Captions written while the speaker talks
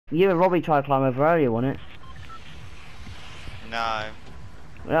You and Robbie tried to climb over earlier, wasn't it? No.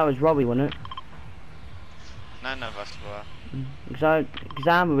 Well, that was Robbie, wasn't it? None of us were. Because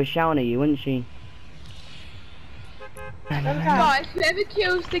Amber was shouting at you, wasn't she? Right, whoever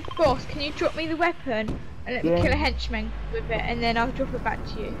kills the boss, can you drop me the weapon and let me kill a henchman with it, and then I'll drop it back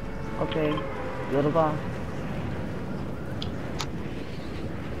to you. Okay, you're the boss.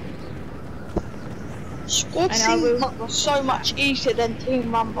 Squad seems so much easier than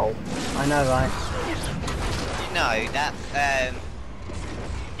Team Rumble. I know, right? You know, that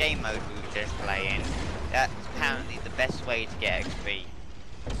game mode we were just playing, that's apparently the best way to get XP.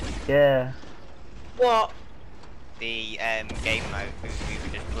 Yeah. What? The game mode we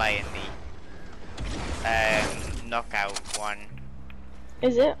were just playing, the knockout one.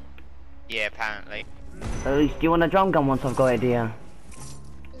 Is it? Yeah, apparently. At least, do you want a drum gun once I've got it, dear?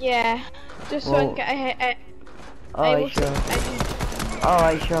 Yeah, just so I can get a Alright, sure.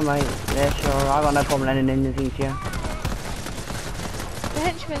 Alright, sure, mate. Yeah, sure. I got no problem letting anything to you. The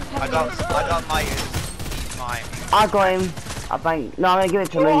henchman's I got my mine. I got him. I think. No, I'm gonna give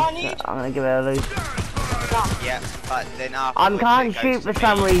it to Luce. I'm gonna give it to Luce. Yeah, but then after I can't shoot for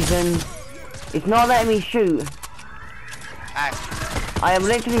some reason. It's not letting me shoot. Ash, I am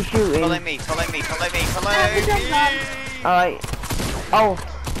literally shooting. follow me, follow me, follow me, follow me. Alright. Oh.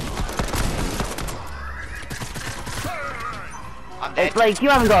 I'm Hey dead. Blake, you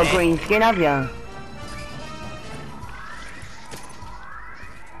haven't got a green skin, have you?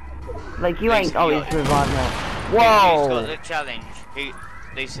 Like you ain't. Oh, he's revived now. Who's Whoa! got the challenge?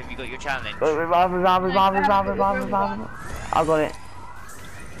 Luce, have you got your challenge? Revive. I got it.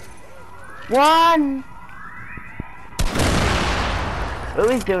 One. Who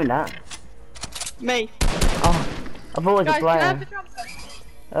is doing that? Me. Oh, I thought it was a Guys, can I have player. the drum gun?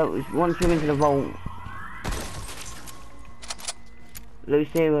 Oh, it was one swim into the vault. Luce,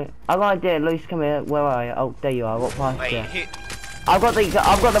 here. I got an idea. Luce, come here. Where are you? Oh, there you are. What past Wait, you? who? I've got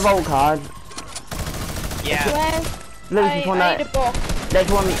the vault card. Yeah. Where? Luce, it's one I need that. a boss. There's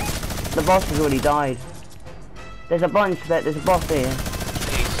one. The boss has already died. There's a bunch that. There's a boss here.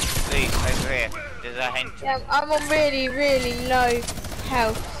 Luce, over here. There's a henchman. Yeah, I'm on really, really low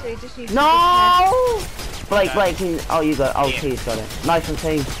health, so you just need to No! Blake, oh, you got. Oh, Yeah. T's got it. Nice one,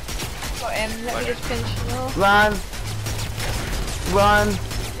 T. got him. Let me just finish him off. Run. Run.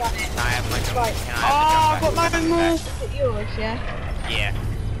 Got it. Can I have my jump? Right. Can Oh, I I've have got the jump no more. Is it yours, yeah? Yeah.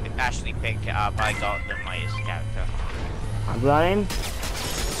 Ashley picked it up. I got the latest character. I'm running.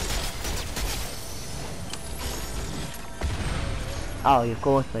 Oh, of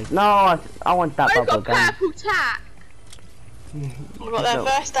course, Blake. No, I want that I've bubble got gun. purple tack. I got there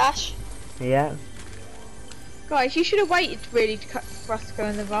first, Ash. Yeah. Guys, you should have waited really for us to go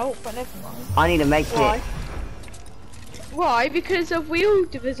in the vault, but never mind. I need to make Why? it. Why? Because we all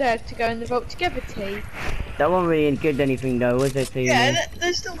deserve to go in the vault together, T. That wasn't really good anything though, was it, T? Yeah,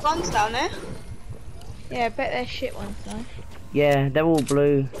 there's still guns down there. Yeah, I bet they're shit ones though. Yeah, they're all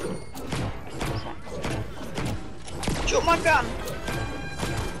blue. Do you want my gun?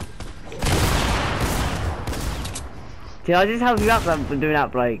 Can I just help you out for doing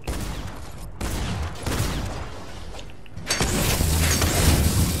that, Blake?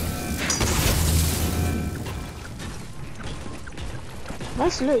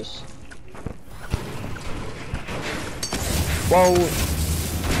 That's loose. Whoa.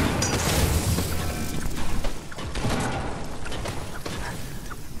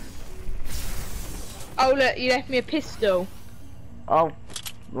 Oh look, you left me a pistol. Oh,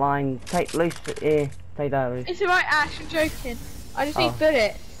 line. Take loose here. Take that loose. It's alright, Ash, I'm joking. I just Oh. need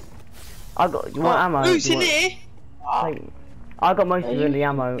bullets. I got. You want ammo? Loose Do you in want- here. Oh, Take, I got most of you the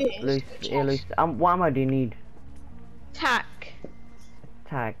ammo. finished? Loose. Here, loose. What ammo do you need? Tack.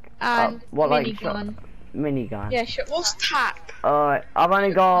 Tag. And what like minigun. minigun? Yeah, sure. what's tack? Alright, I've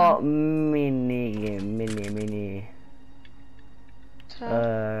only got mini. Let me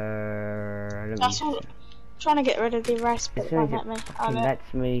That's all. Trying to get rid of the rest, but As soon as don't let me. it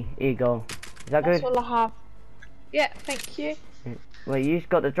lets me. Here you go. Is that That's good? all I have. Yeah, thank you. Wait, you just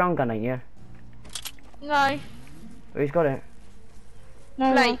got the drum gun, ain't you? No, Who's got it?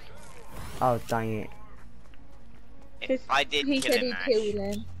 No, Blake. Oh, dang it. Because I did he kill said him, he'd Ash. kill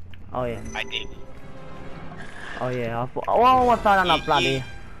him. Oh yeah. I did. Oh yeah. I thought. Oh, I found that bloody.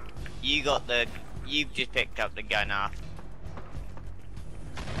 You got the. You've just picked up the gun off.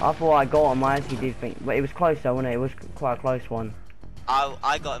 I thought I got him. I actually did think, but it was close though, wasn't it? It was quite a close one.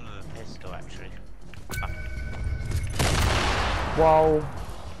 I got him with a pistol actually. Whoa.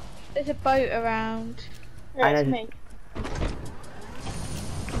 There's a boat around. Yeah, I it's know- me.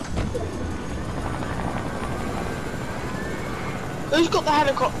 Who's got the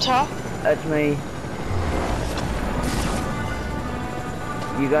helicopter? That's me.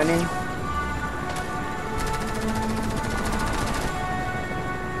 You going in?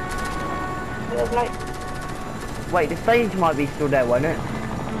 Yeah, Blake. Wait, the stage might be still there, won't it?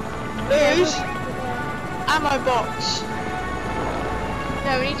 Who's? Ammo box.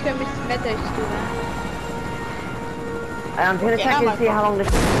 No, we need to go Mr. Meadows to do that. I'm gonna check and see how long the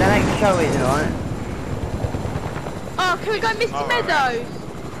next show is, alright? Oh, can we go Mr. Meadows?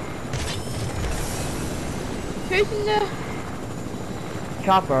 Who's in the...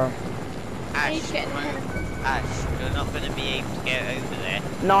 Chopper. Ash, you're not going to be able to get over there.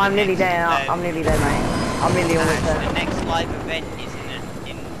 No, I'm nearly there. I'm nearly there, mate. I'm nearly almost there. The next live event is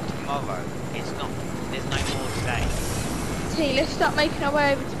in tomorrow. It's not. There's no more today. T, let's start making our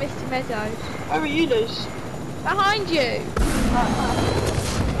way over to Mr. Meadows. Where are you, Luz? Behind you.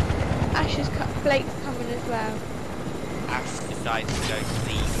 Blake's coming as well. Ash decides to go to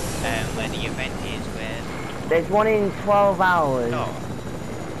the where the event is. Where? There's one in 12 hours. Oh.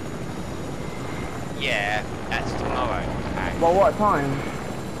 Yeah, that's tomorrow. Well, what time?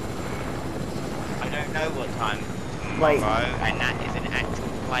 I don't know what time tomorrow, Wait. and that is an actual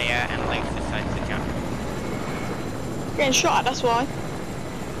player, and Luke decides to jump. Getting shot at, that's why.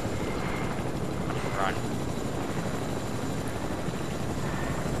 Run.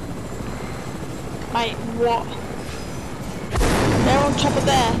 Mate, what? They're on top of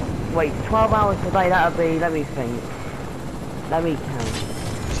there. Wait, 12 hours today, that'll be, let me think. Let me count.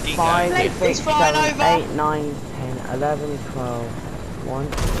 5, Blake, 6, it's flying 7, over. 8, 9, 10, 11, 12, 1.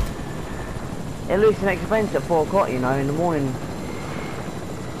 It loses the next event at 4 o'clock, you know, in the morning.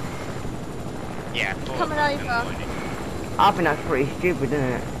 Yeah, Coming over. I think that's pretty stupid, isn't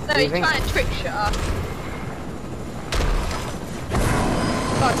it? No, he's trying to trick shot us.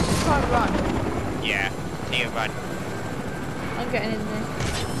 Guys, just try and run. Yeah, Tia, run. I'm getting in there.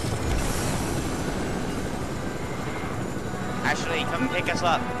 Ashley, come pick us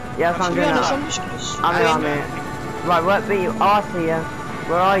up. Yeah, I'm doing that. I'm in. Right, where be you? Oh, I see ya.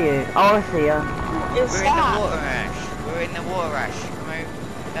 Where are you? Oh, I see ya. Is We're that? in the water rush. We're in the water rush. Come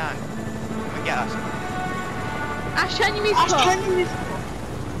over. Down. Come and get us. Ash, turn your music Ash, off. turn your music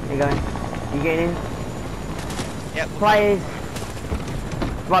off. You going? You getting in? Yep. Players.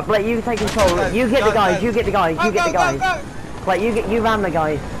 Right, Blake, you take control. Go, you get go, the guys. go. You get the guys. You get the guys. Go. Blake, you ram the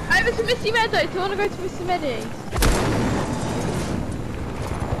guys. Over to Mr. Meadows. Do you want to go to Mr. Meadows?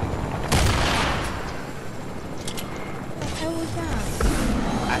 What the hell was that?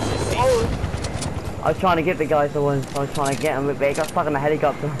 I was trying to get the guys the ones. I was trying to get them, but they got stuck in the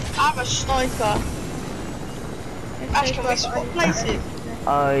helicopter. I'm a sniper. Ash, can we swap places?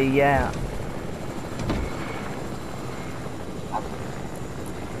 Oh yeah.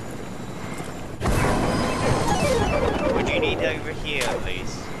 What do you need over here, at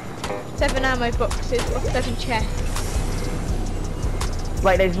least? 7 ammo boxes or 7 chests.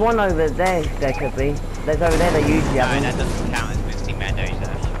 Wait, there's one over there. There could be. There's over there. They usually No, have that them. doesn't count as Misty Meadows,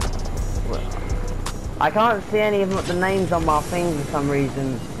 Ash. I can't see any of the names on my thing for some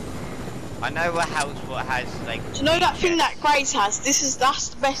reason. I know what house what has like. Do you know that thing that Grace has? That's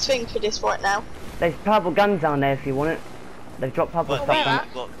the best thing for this right now. There's purple guns down there if you want it. They've dropped purple What stuff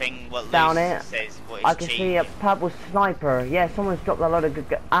on. what Down Luce here. says what is I can cheap. see a purple sniper. Yeah, someone's dropped a lot of good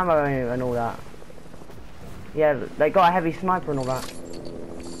ammo and all that. Yeah, they got a heavy sniper and all that.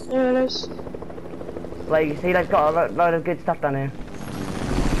 Yeah, it is. Like you see, they've got a load of good stuff down here.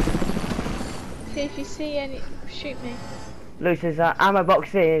 See if you see any. Shoot me. Luce, there's an ammo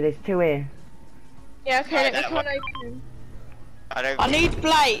box here. There's 2 here. Yeah, okay, let me that come and one. open them. I need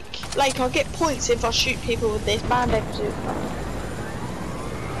Blake. Blake, I'll get points if I shoot people with this band-aid bazooka.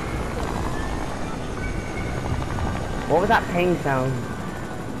 What was that ping sound?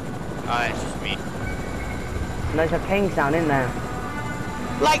 Oh, it's just me. There's a ping sound in there.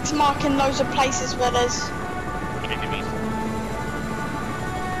 Blake's marking loads of places where there's Enemies.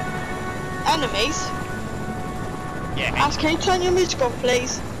 enemies. Yeah. Ash, can you turn your music off,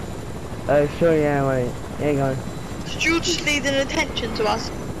 please? Oh, sure, yeah, wait. Here you go. You're just leading attention to us.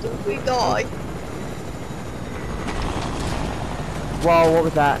 If we die. Whoa, what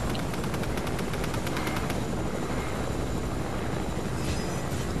was that?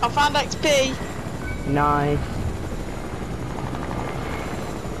 I found XP. Nice.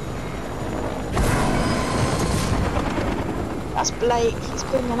 That's Blake. He's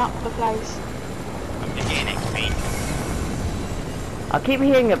bringing up the place. I'm just getting XP. I keep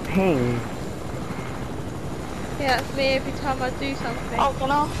hearing a ping. Yeah, that's me every time I do something. Oh, can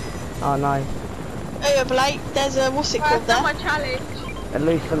I? Oh, nice. Hey, Blake. There's a what's it Well, called I've there? done my challenge. At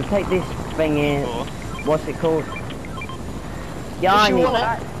least take this thing here. Or What's it called? Yeah, If you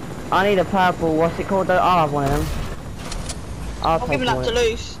want it, I need a purple, what's it called though? I'll have one of them. I'll I'm take giving that one. to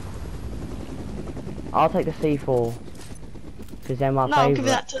Luce. I'll take the C4. Because they're my No, I'm favourite.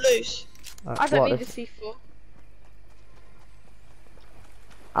 giving that to Luce. I don't need the a C4.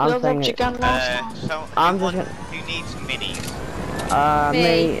 I'm You'll saying robbed your it. gun last time. So I'm who, just who needs minis?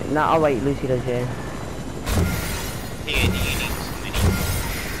 me. No, I'll wait, Lucy does, yeah. Tia, do you need some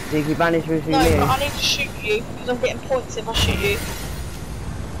minis? So you can banish with No, me. but I need to shoot you because I'm getting points if I shoot you.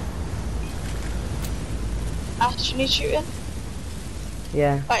 Ash, you need shooting?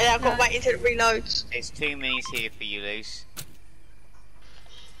 Yeah. Right, yeah, I've got to wait until it reloads. There's 2 minis here for you, Luce.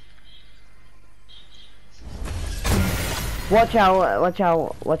 Watch out, watch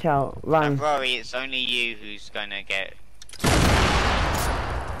out, watch out, run. Don't worry, it's only you who's gonna get.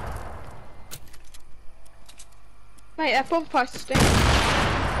 Mate, that bonfire stinks.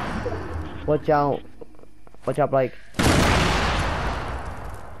 Watch out, Blake.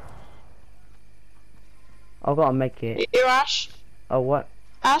 I've got to make it. You're Ash? Oh, what?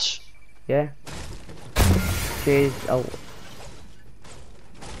 Ash? Yeah. Cheers. Oh.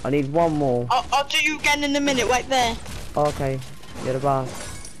 I need one more. I'll do you again in a minute, wait there. Oh, okay. You're the boss.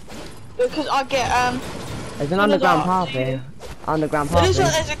 Because I get, There's an Wanna underground go? path here. Underground it path looks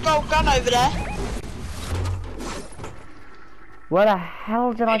like here. there's a gold gun over there. Where the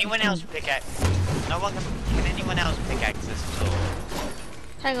hell did Anyone I else pickaxe? No one can anyone else pickaxe this floor?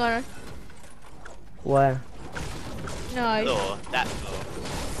 Hang on. Where? No. Floor, that floor.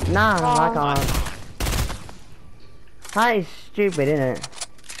 Nah, Oh. I can't. That is stupid, isn't it?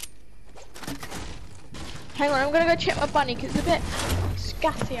 Hang on, I'm gonna go check my bunny because it's a bit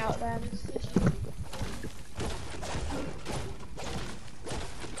scatty out there.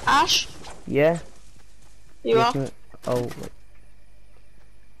 Ash? Yeah? You Yes, are? mate. Oh, wait.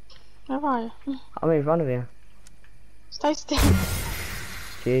 Where are you? I'm in front of you. Stay still.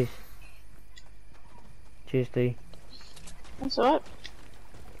 Cheers. Cheers, D. That's alright.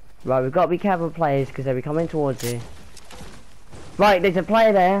 Right, we've got to be careful with players because they'll be coming towards you. Right, there's a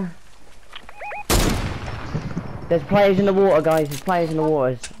player there. There's players in the water, guys. There's players in the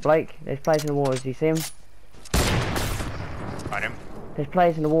waters. Blake, there's players in the waters. Do you see him? Got him. There's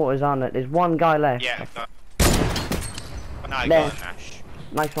players in the waters, aren't there? There's one guy left. Yeah, got. No, I There. got him, Ash.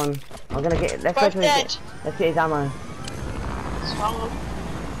 Nice one. I'm gonna get. Let's Both go to dead. let's get his ammo. What's wrong?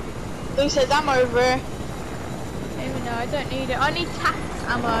 Who says I'm over here? Even though I don't need it. I need tax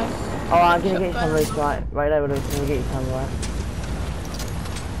ammo. Oh, I'm gonna get you Shotgun. some loose, right? Right there, Luke. I'm gonna get you some, right?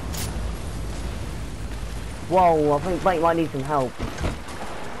 Whoa, I think Blake might need some help.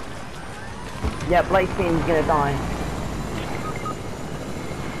 Yeah, Blake's team's gonna die.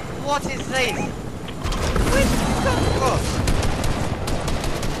 What is this? Where's the gun?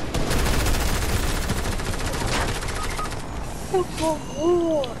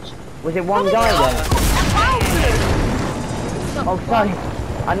 Was it one guy there? Oh, sorry.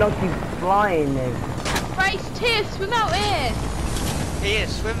 I knocked you flying then. Race, Tia, swim out here. Here,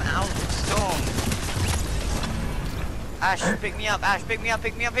 swim out of the storm. Ash, pick me up, Ash, pick me up,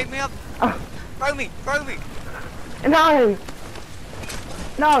 pick me up, pick me up. Oh, Throw me, throw me. no!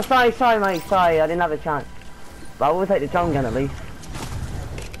 No, sorry, mate, sorry. I didn't have a chance. But I will take the drum gun at least.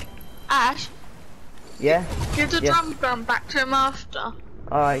 Ash, Yeah? give the Yeah. drum gun back to him after.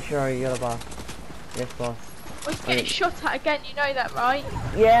 Alright, sure, you're the boss. Yes, boss. We're getting shot at again, you know that, right?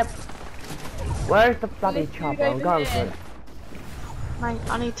 Yep. Where's the bloody Let's move chopper? I'm over going for here. it. Mate,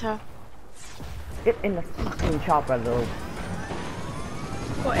 I need to. Get in the fucking chopper, though.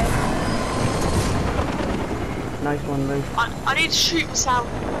 Got it. Nice one, Luke. I need to shoot myself.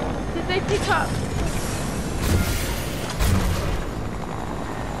 Did they pick up?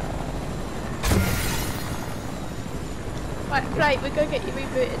 Right, Blake, we're gonna get you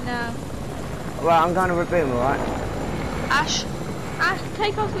rebooted now. Right, I'm going to reboot him, alright? Ash, Ash,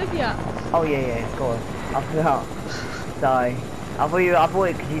 take us with you. Oh, yeah, of course. I forgot. Sorry. I thought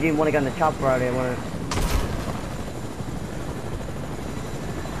it because you didn't want to go in the chopper earlier, wasn't it?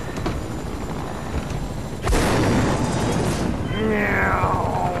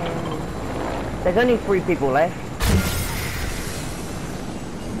 There's only 3 people left.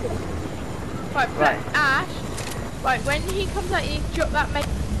 Right, Right. Ash. Right, when he comes out, you drop that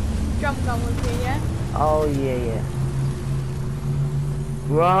drum gun with you, yeah? Oh, yeah.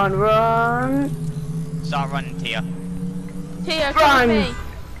 Run! Start running, Tia. Tia, Run! come with me.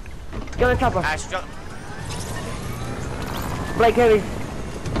 Go on the chopper. Ash, drop. Blake, here is.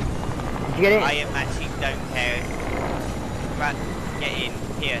 Did you get it? I actually don't care. Run, get in.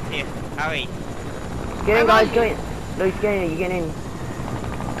 Tia, hurry. Get in, Where are guys, get in. Luke, get in, you get in.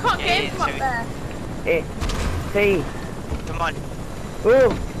 Can't Yeah, get in yeah, from up so- there. Here. See. Come on.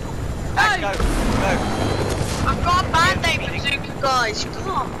 Ooh. Ash, go, go. I've got a band-aid bazooka, guys.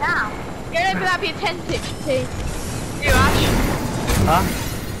 Calm down. Yeah, but that'd be attentive, T. You, Ash. Huh?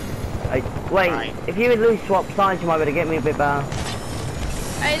 Wait, Right. if you would lose swap sides, you might be able to get me a bit better.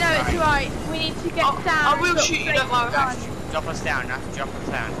 Hey, no, it's alright. We need to get down. I will and drop shoot you, Blake's don't worry. gun. Drop us down, Ash, drop us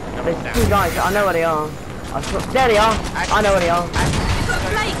down. Drop There's us two down. guys, I know where they are. There they are. I know where they are. We've got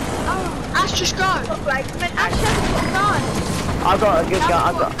Blake. Oh, Ash, just go. got Blake. I meant Ash hasn't got a gun. I've got a good gun.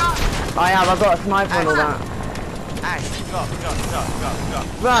 I've got a sniper and all that. Ash, drop.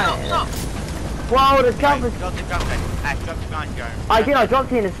 Right. Stop. Whoa, the gun was... Drop the gun gun. Ash, drop the gun gun. I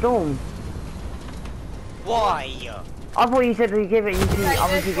dropped it in a storm. Why? I thought you said to give it, you see, Blake,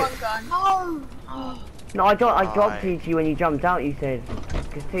 I was there's one gun. No, I dropped it to you when you jumped out, you said.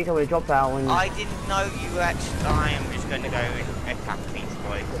 Because T told me to drop out when... I didn't know you were actually. I am just going to go and attack these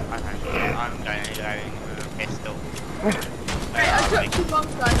boys. I'm going to go with a pistol. Hey, I dropped you one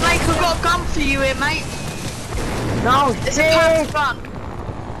gun. Blake, I've got a gun for you here, mate. No, It's a purple shit! gun.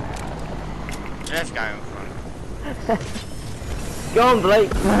 Let's go in front. Go on,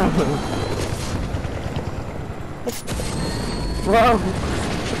 Blake. Whoa.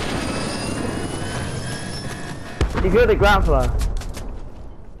 If you're the grappler.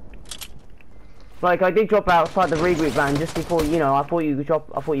 Like, I did drop outside the regroup van just before, you know, I thought you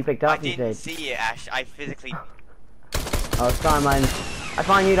picked I up, you didn't said. see it, Ash. I physically. Oh, sorry, man. I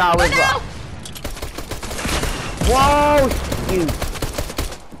find you that I was... Whoa! You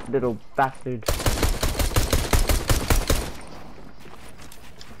little bastard.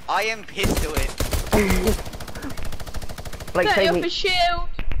 I am pistoling. Like, 30 take off me... a shield.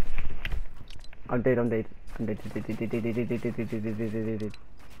 I'm dead.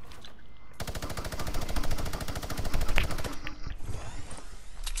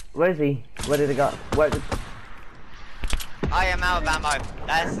 Where is he? Where did it go? Where did... I am out of ammo.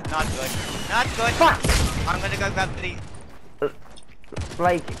 That's not good. Not good. Fuck! I'm gonna go grab these.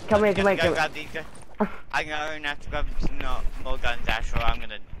 Like, come here, I'm gonna go grab these. I'm gonna have to grab some more guns, Ash, or I'm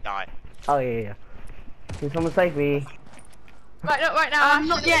gonna die. Oh, yeah. Can someone save me? Right, not right now. Ash,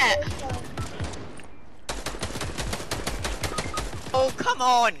 Not yet. Oh, come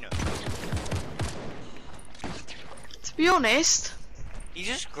on! To be honest, You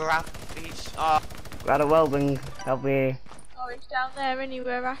just grab these. Rather Welding, help me. Oh, it's down there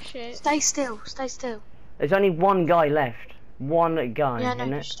anywhere, Ash is. stay still. There's only one guy left. One guy, Yeah, isn't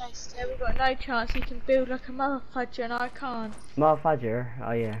no, it? just stay still. Yeah, we've got no chance. He can build like a motherfudger and I can't. Motherfudger.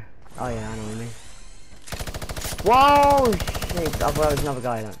 Oh yeah, I know what you mean. Whoa, shit! I thought there was another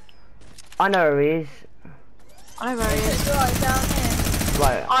guy. Then. I know where he is. I know where he is. Right down here.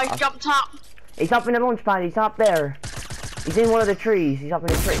 Right. I jumped up. He's up in the launch pad. He's up there. He's in one of the trees. He's up in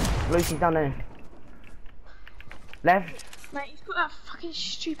the tree. Lucy's down there. Left. Mate, he's got that fucking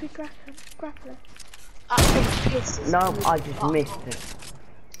stupid grappler. No, I just missed it.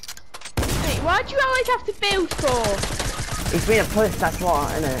 Mate, why do you always have to build for? He's been a puss. That's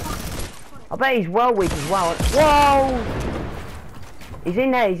what, isn't it? I bet he's well weak as well. Whoa! He's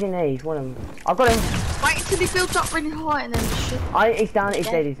in there. He's one of them. I've got him. Wait until he builds up really high and then shoot. He's down. He's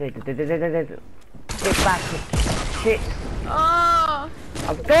dead. Get back. Shit. Oh,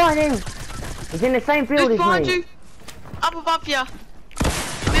 I've got him. He's in the same field Who's as behind me. you? Up above you.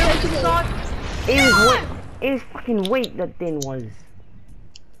 He was weak. He was fucking weak. That thing was.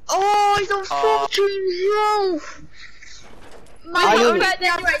 Oh, he's on 14 health. mate, I you're need- dead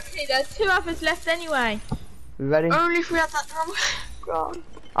anyway, T. There's 2 others left anyway. You ready? Only if we had that drum. God.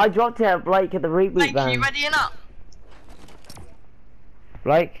 I dropped it at Blake at the reboot Blake, van. you ready and up?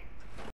 Blake?